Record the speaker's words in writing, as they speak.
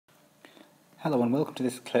Hello and welcome to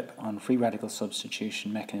this clip on free radical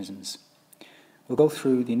substitution mechanisms. We'll go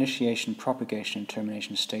through the initiation, propagation and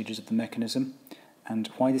termination stages of the mechanism and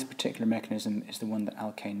why this particular mechanism is the one that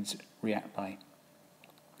alkanes react by.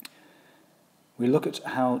 We'll look at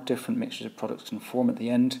how different mixtures of products can form at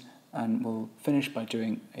the end, and we'll finish by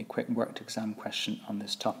doing a quick worked exam question on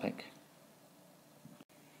this topic.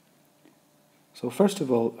 So first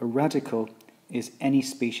of all, a radical is any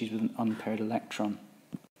species with an unpaired electron.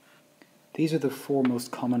 These are the four most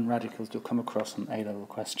common radicals you'll come across on A-level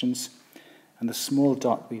questions, and the small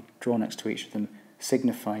dot we draw next to each of them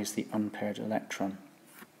signifies the unpaired electron.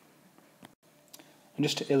 And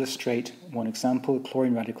just to illustrate one example, a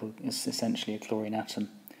chlorine radical is essentially a chlorine atom.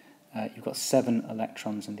 You've got 7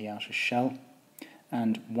 electrons in the outer shell,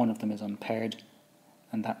 and one of them is unpaired,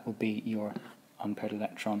 and that will be your unpaired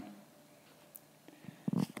electron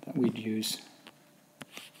that we'd use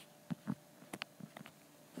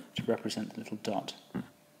to represent the little dot.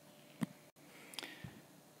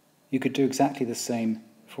 You could do exactly the same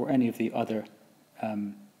for any of the other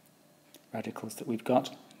radicals that we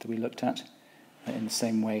looked at in the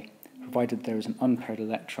same way. Provided there is an unpaired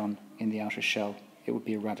electron in the outer shell, it would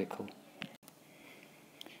be a radical.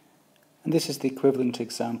 And this is the equivalent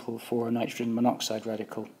example for a nitrogen monoxide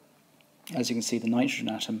radical. As you can see, the nitrogen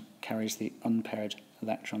atom carries the unpaired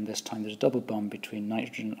electron. This time there's a double bond between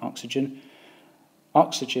nitrogen and oxygen.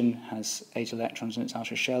 Oxygen has 8 electrons in its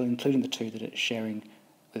outer shell, including the 2 that it's sharing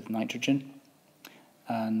with nitrogen.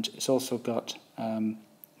 And it's also got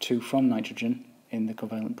 2 from nitrogen in the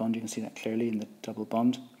covalent bond. You can see that clearly in the double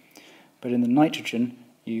bond. But in the nitrogen,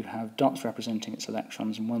 you have dots representing its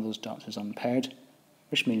electrons, and one of those dots is unpaired,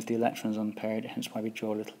 which means the electron is unpaired, hence why we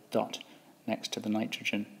draw a little dot next to the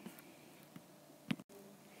nitrogen.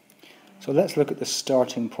 So let's look at the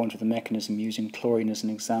starting point of the mechanism using chlorine as an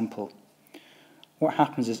example. What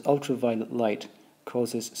happens is ultraviolet light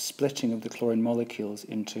causes splitting of the chlorine molecules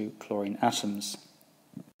into chlorine atoms.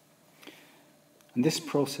 And this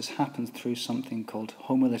process happens through something called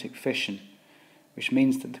homolytic fission, which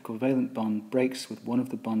means that the covalent bond breaks with one of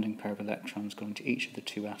the bonding pair of electrons going to each of the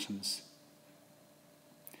 2 atoms.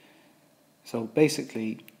 So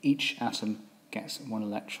basically, each atom gets 1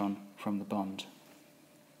 electron from the bond.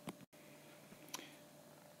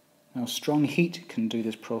 Now, strong heat can do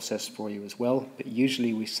this process for you as well, but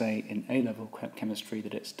usually we say in A-level chemistry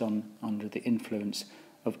that it's done under the influence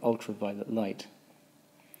of ultraviolet light.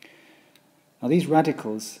 Now, these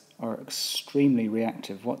radicals are extremely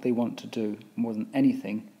reactive. What they want to do, more than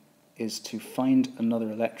anything, is to find another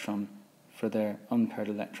electron for their unpaired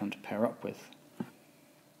electron to pair up with.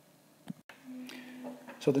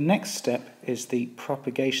 So the next step is the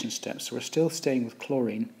propagation step. So we're still staying with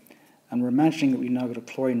chlorine, and we're imagining that we've now got a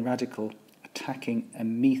chlorine radical attacking a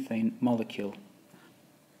methane molecule.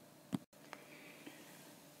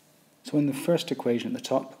 So in the first equation at the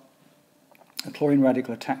top, a chlorine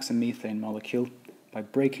radical attacks a methane molecule by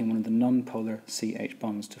breaking one of the nonpolar CH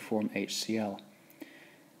bonds to form HCl.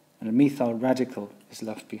 And a methyl radical is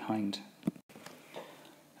left behind.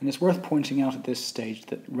 And it's worth pointing out at this stage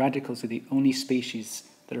that radicals are the only species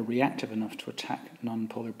that are reactive enough to attack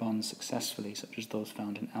nonpolar bonds successfully, such as those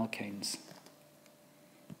found in alkanes.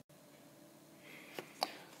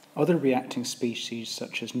 Other reacting species,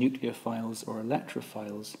 such as nucleophiles or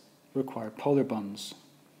electrophiles, require polar bonds.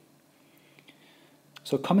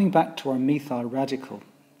 So coming back to our methyl radical,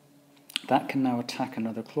 that can now attack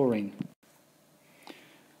another chlorine.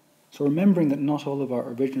 So remembering that not all of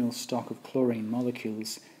our original stock of chlorine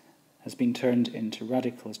molecules has been turned into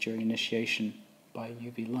radicals during initiation by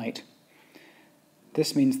UV light,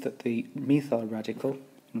 this means that the methyl radical,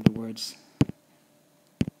 in other words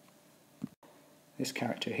this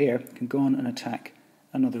character here, can go on and attack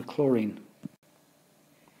another chlorine.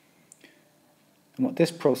 And what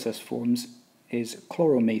this process forms is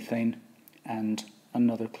chloromethane and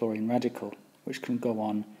another chlorine radical, which can go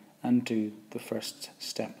on and do the first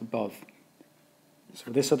step above.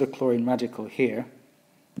 So this other chlorine radical here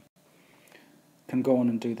can go on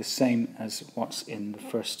and do the same as what's in the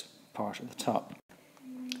first part at the top,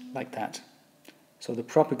 like that. So the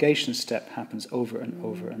propagation step happens over and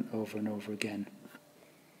over and over and over again.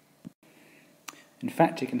 In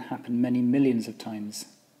fact, it can happen many millions of times.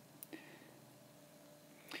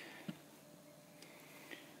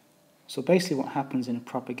 So basically what happens in a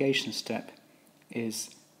propagation step is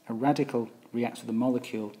a radical reacts with a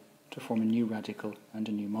molecule to form a new radical and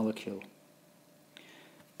a new molecule.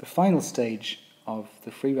 The final stage of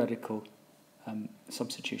the free radical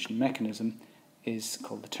substitution mechanism is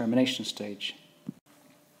called the termination stage.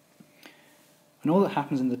 And all that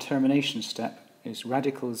happens in the termination step is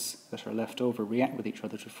radicals that are left over react with each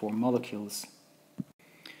other to form molecules.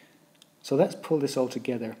 So let's pull this all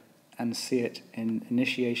together and see it in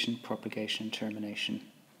initiation, propagation, and termination.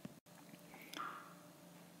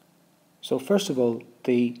 So first of all,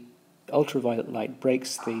 the ultraviolet light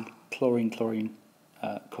breaks the chlorine-chlorine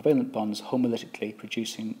covalent bonds homolytically,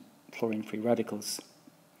 producing chlorine-free radicals.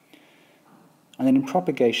 And then in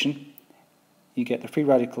propagation, you get the free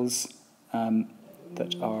radicals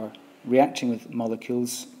that are reacting with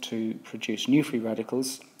molecules to produce new free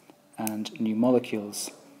radicals and new molecules.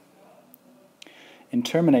 In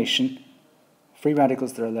termination, free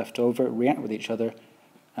radicals that are left over react with each other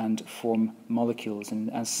and form molecules, and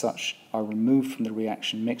as such are removed from the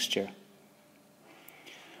reaction mixture.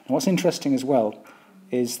 And what's interesting as well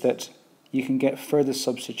is that you can get further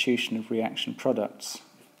substitution of reaction products.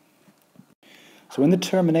 So in the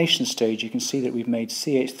termination stage, you can see that we've made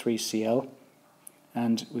CH3Cl,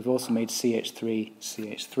 and we've also made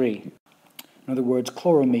CH3CH3. In other words,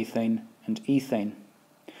 chloromethane and ethane.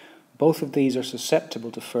 Both of these are susceptible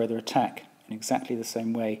to further attack in exactly the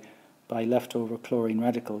same way by leftover chlorine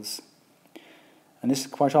radicals. And this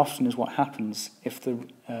quite often is what happens if the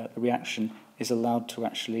reaction is allowed to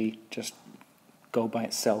actually just go by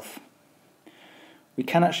itself. We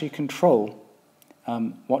can actually control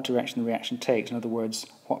what direction the reaction takes. In other words,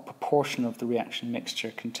 what proportion of the reaction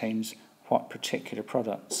mixture contains what particular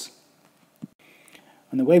products.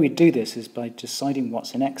 And the way we do this is by deciding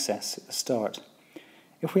what's in excess at the start.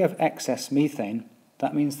 If we have excess methane,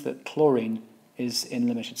 that means that chlorine is in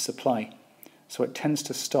limited supply, so it tends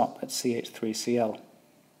to stop at CH3Cl.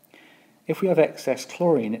 If we have excess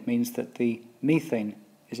chlorine, it means that the methane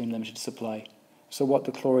is in limited supply, so what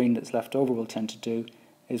the chlorine that's left over will tend to do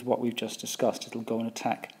is what we've just discussed. It'll go and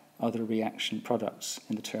attack other reaction products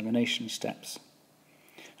in the termination steps.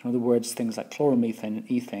 In other words, things like chloromethane and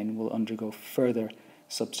ethane will undergo further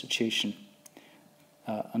substitution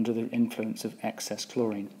under the influence of excess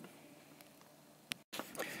chlorine.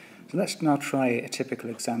 So let's now try a typical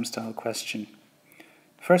exam style question.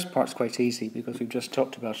 The first part's quite easy because we've just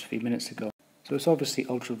talked about it a few minutes ago. So it's obviously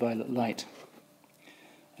ultraviolet light.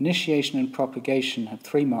 Initiation and propagation have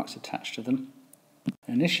 3 marks attached to them.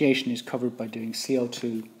 Initiation is covered by doing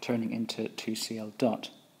Cl2 turning into 2Cl dot.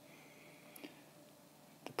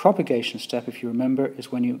 The propagation step, if you remember,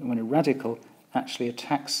 is when a radical actually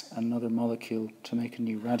attacks another molecule to make a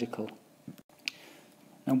new radical.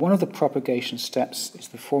 And one of the propagation steps is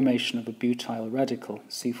the formation of a butyl radical,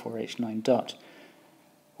 C4H9 dot.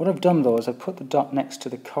 What I've done though is I've put the dot next to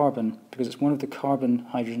the carbon because it's one of the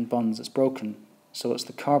carbon-hydrogen bonds that's broken, so it's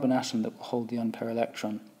the carbon atom that will hold the unpaired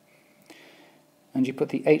electron. And you put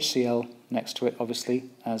the HCl next to it, obviously,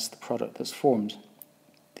 as the product that's formed.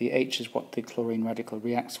 The H is what the chlorine radical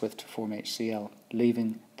reacts with to form HCl,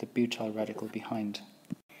 leaving the butyl radical behind.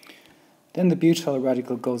 Then the butyl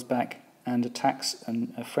radical goes back and attacks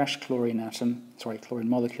a fresh chlorine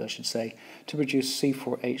molecule, I should say, to produce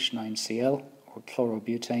C4H9Cl, or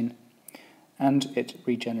chlorobutane, and it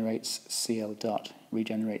regenerates Cl dot,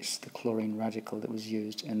 regenerates the chlorine radical that was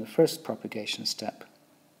used in the first propagation step.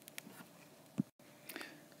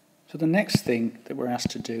 So the next thing that we're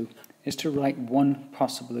asked to do is to write one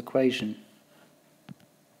possible equation.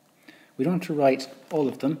 We don't have to write all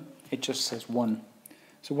of them, it just says one.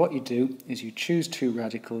 So what you do is you choose 2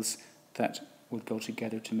 radicals that would go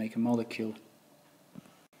together to make a molecule.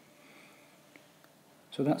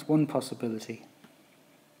 So that's one possibility.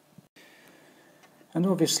 And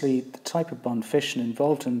obviously the type of bond fission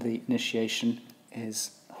involved in the initiation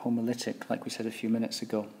is homolytic, like we said a few minutes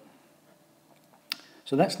ago.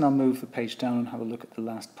 So let's now move the page down and have a look at the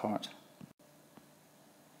last part.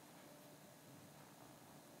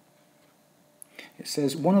 It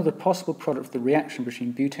says one other possible product of the reaction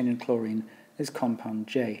between butane and chlorine is compound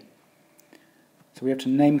J. So we have to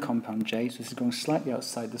name compound J, so this is going slightly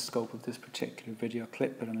outside the scope of this particular video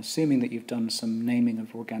clip, but I'm assuming that you've done some naming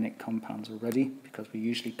of organic compounds already, because we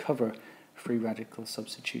usually cover free radical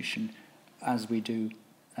substitution as we do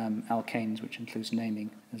alkanes, which includes naming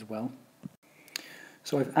as well.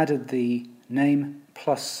 So I've added the name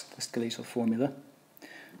plus the skeletal formula,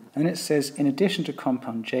 and it says, in addition to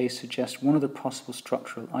compound J, suggest one other possible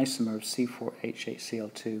structural isomer of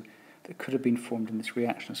C4H8Cl2 that could have been formed in this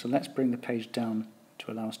reaction. So let's bring the page down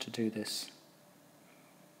to allow us to do this.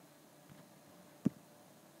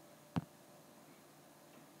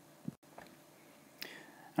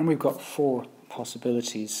 And we've got 4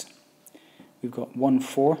 possibilities. We've got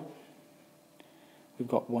 1,4, we've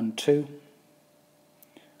got 1,2,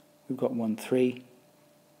 we've got 1,3,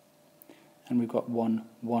 and we've got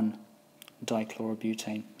 1,1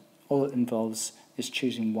 dichlorobutane. All it involves is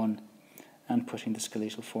choosing one and putting the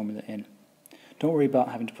skeletal formula in. Don't worry about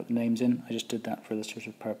having to put the names in, I just did that for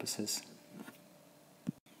illustrative purposes.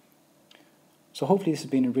 So hopefully this has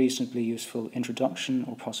been a reasonably useful introduction,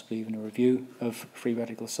 or possibly even a review of free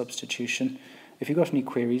radical substitution. If you've got any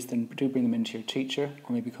queries, then do bring them into your teacher,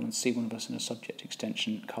 or maybe come and see one of us in a subject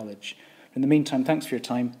extension college. In the meantime, thanks for your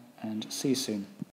time, and see you soon.